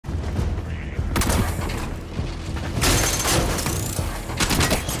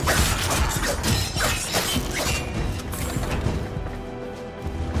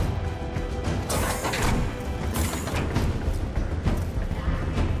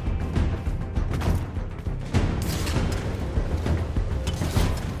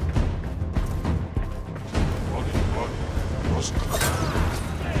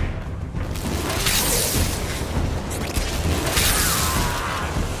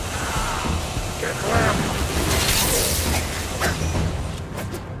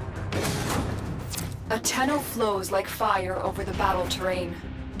Tenno flows like fire over the battle terrain.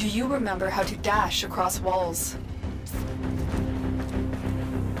 Do you remember how to dash across walls?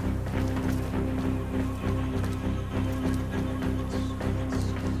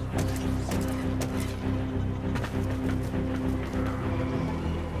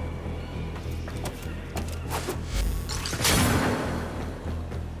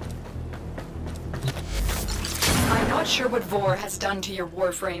 I'm not sure what Vor has done to your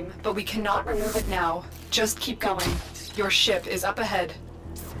Warframe, but we cannot remove it now. Just keep going. Your ship is up ahead.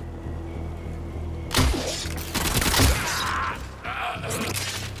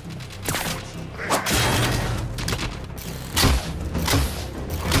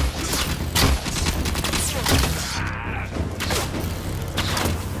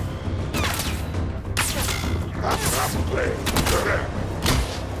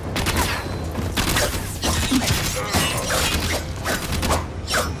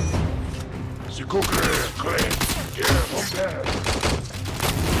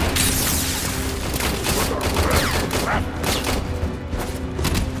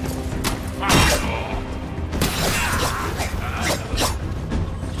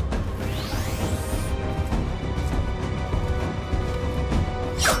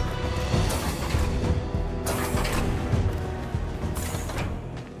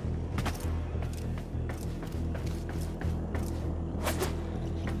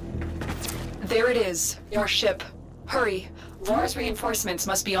 There it is, your ship. Hurry, Vor's reinforcements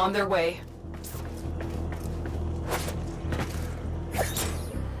must be on their way.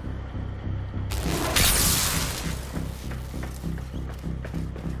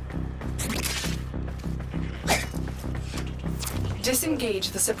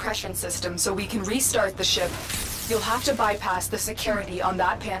 Disengage the suppression system so we can restart the ship. You'll have to bypass the security on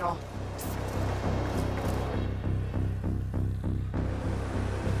that panel.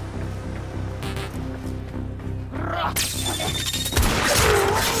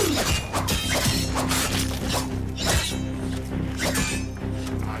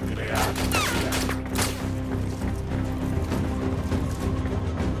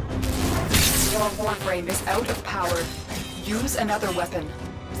 Your Warframe is out of power. Use another weapon.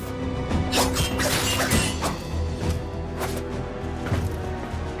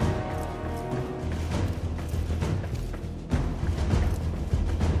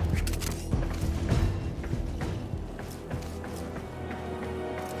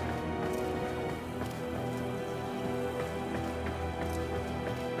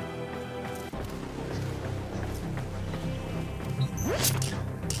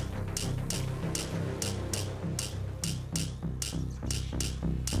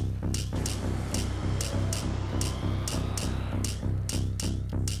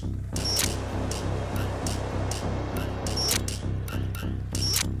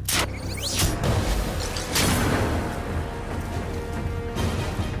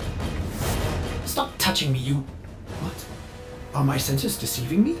 Stop touching me, you... What? Are my senses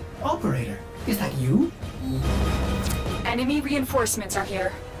deceiving me? Operator, is that you? Enemy reinforcements are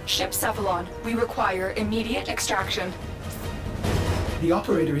here. Ship Cephalon, we require immediate extraction. The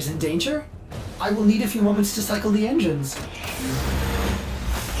operator is in danger? I will need a few moments to cycle the engines.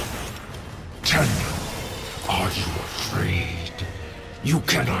 Tenno, are you afraid? You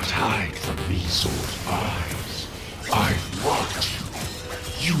cannot hide from Mizo's eyes. I've marked you.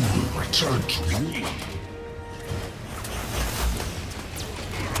 You will return to me.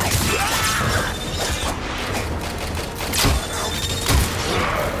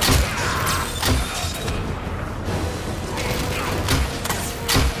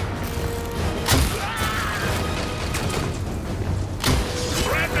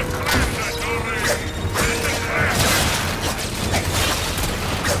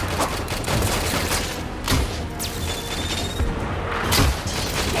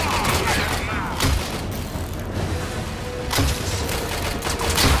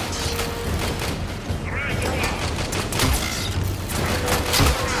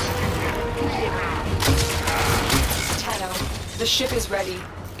 The ship is ready.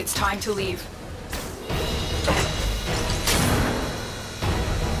 It's time to leave.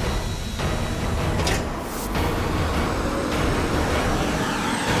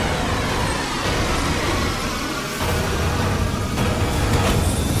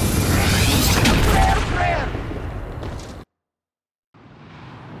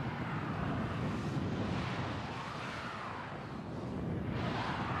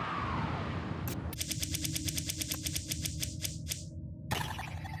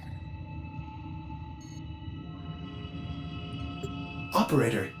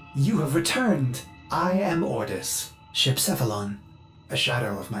 Operator, you have returned. I am Ordis, Ship Cephalon, a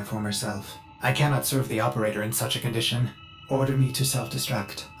shadow of my former self. I cannot serve the operator in such a condition. Order me to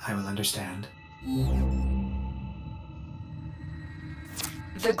self-destruct. I will understand.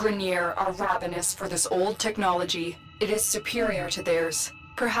 The Grineer are ravenous for this old technology. It is superior to theirs.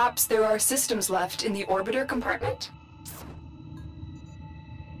 Perhaps there are systems left in the orbiter compartment?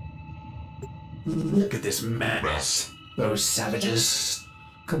 Look at this mess. Those savages.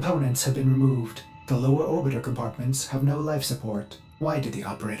 Components have been removed. The lower orbiter compartments have no life support. Why did the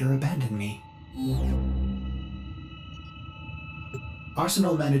operator abandon me?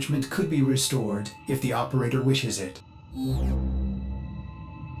 Arsenal management could be restored if the operator wishes it.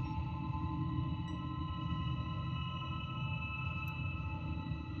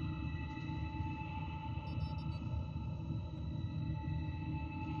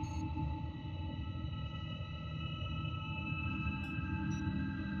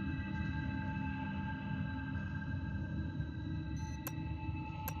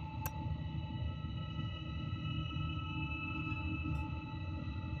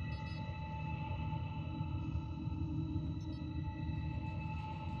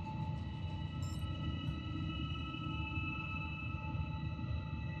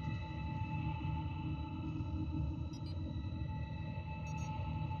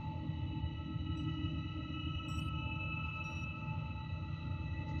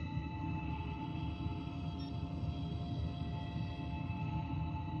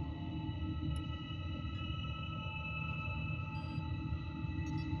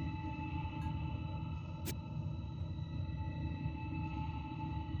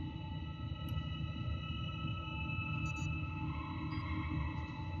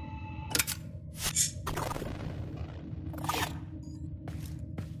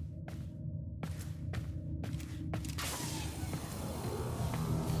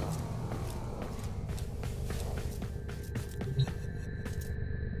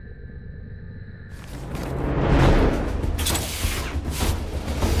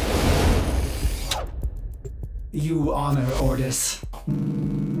 You honor Ordis.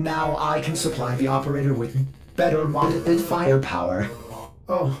 Now I can supply the operator with better modded firepower.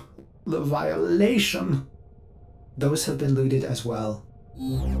 Oh, the violation. Those have been looted as well.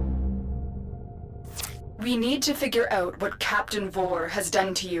 We need to figure out what Captain Vor has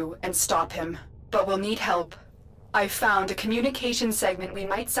done to you and stop him, but we'll need help. I found a communication segment we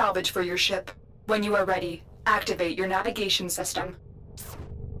might salvage for your ship. When you are ready, activate your navigation system.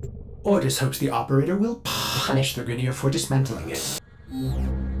 Ordis hopes the operator will punish the Grineer for dismantling it.